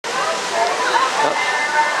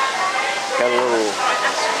got a little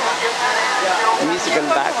music in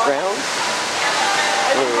the background.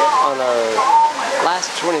 We're on our last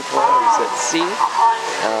 24 hours at sea,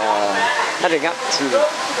 heading up to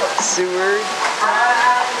Seward.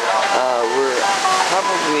 We're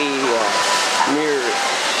probably near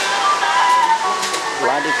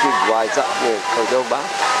latitude-wise up near Cordoba.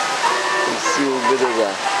 You see a little bit of the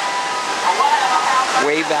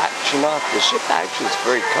wave action off the ship. Actually, it's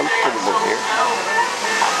very comfortable here.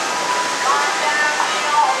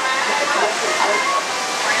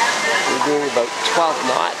 We're doing about 12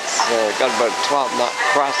 knots. Got about a 12-knot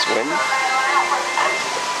crosswind.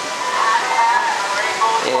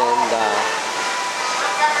 And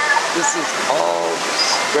this is all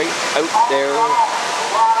straight out there,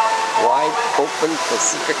 wide open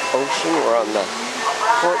Pacific Ocean. We're on the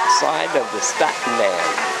port side of the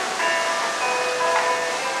Statendam.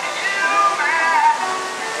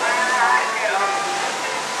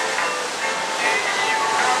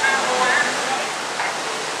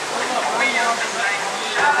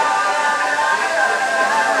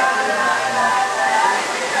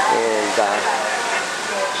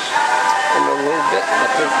 In a little bit, I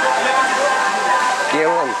think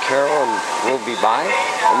Gail and Carolyn will be by,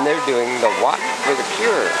 and they're doing the Walk for the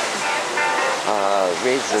Cure,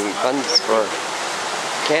 raising funds for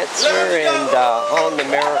cancer, and Holland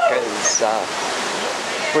America is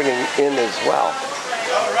putting in as well.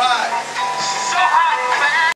 All right.